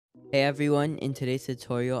Hey everyone, in today's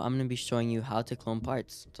tutorial I'm going to be showing you how to clone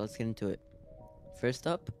parts, so let's get into it. First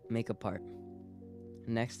up, make a part.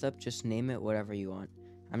 Next up, just name it whatever you want.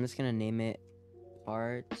 I'm just going to name it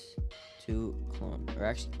part to clone, or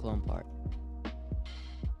actually clone part.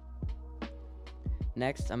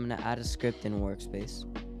 Next, I'm going to add a script in Workspace.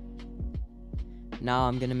 Now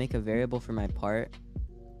I'm going to make a variable for my part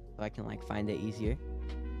so I can find it easier.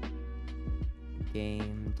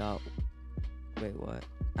 Game dot, wait, what?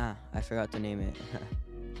 I forgot to name it.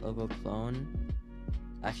 Local clone,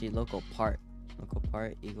 actually local part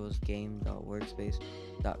equals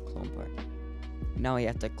game.workspace.clone part. Now we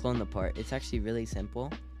have to clone the part. It's actually really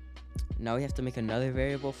simple. Now we have to make another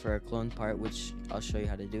variable for our clone part, which I'll show you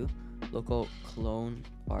how to do. Local clone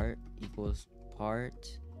part equals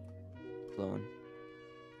part clone.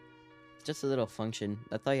 It's just a little function.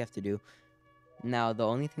 That's all you have to do. Now the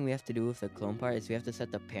only thing we have to do with the clone part is we have to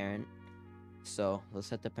set the parent. So let's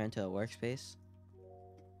set the parent to the workspace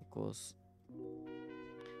equals,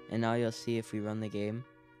 and now you'll see if we run the game,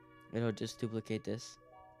 it'll just duplicate this.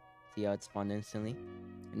 See how it spawned instantly.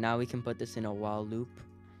 And now we can put this in a while loop.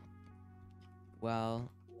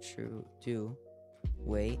 While true to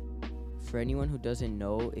wait. For anyone who doesn't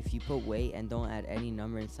know, if you put wait and don't add any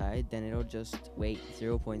number inside, then it'll just wait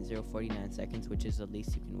 0.049 seconds, which is the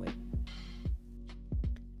least you can wait.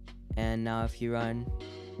 And now if you run,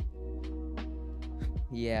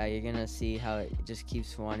 yeah, you're gonna see how it just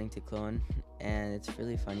keeps wanting to clone, and it's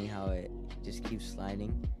really funny how it just keeps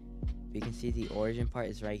sliding. But you can see the origin part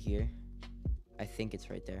is right here. I think it's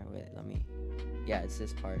right there. Wait, yeah, it's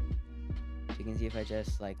this part. So you can see if I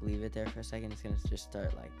just leave it there for a second, it's gonna just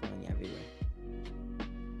start going everywhere.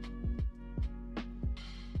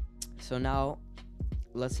 So now,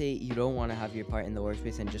 let's say you don't want to have your part in the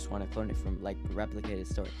workspace and just want to clone it from replicated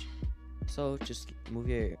storage. So just move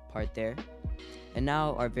your part there. And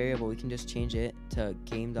now our variable, we can just change it to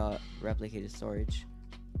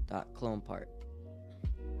game.replicatedStorage.clone part.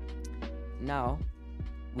 Now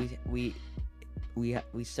we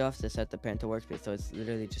still have to set the parent to workspace, so it's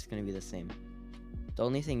literally just going to be the same. The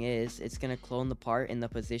only thing is, it's going to clone the part in the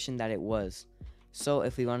position that it was. So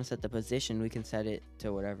if we want to set the position, we can set it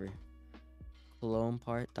to whatever. Clone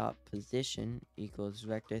part.position equals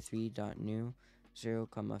vector3.new 0,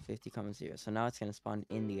 50, 0. So now it's going to spawn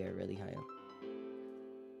in the air really high up.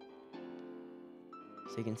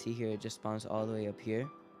 So you can see here, it just spawns all the way up here.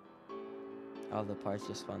 All the parts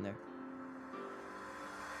just spawn there.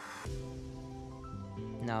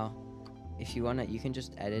 Now, if you wanna, you can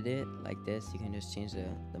just edit it like this. You can just change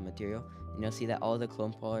the material, and you'll see that all the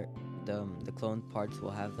clone clone parts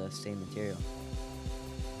will have the same material.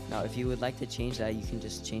 Now, if you would like to change that, you can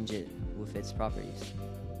just change it with its properties.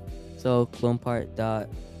 So clone part dot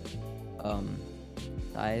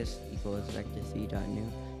size equals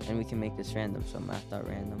vector3.new. And we can make this random, so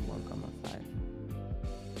math.random 1, 5,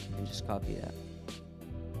 and just copy that.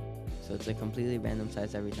 So it's a completely random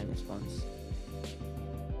size every time it spawns,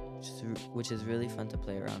 which is really fun to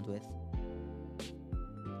play around with.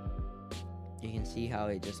 You can see how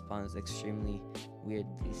it just spawns extremely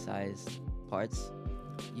weirdly sized parts.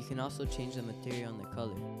 You can also change the material and the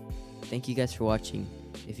color. Thank you guys for watching.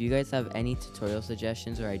 If you guys have any tutorial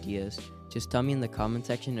suggestions or ideas, just tell me in the comment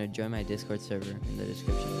section or join my Discord server in the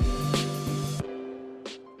description.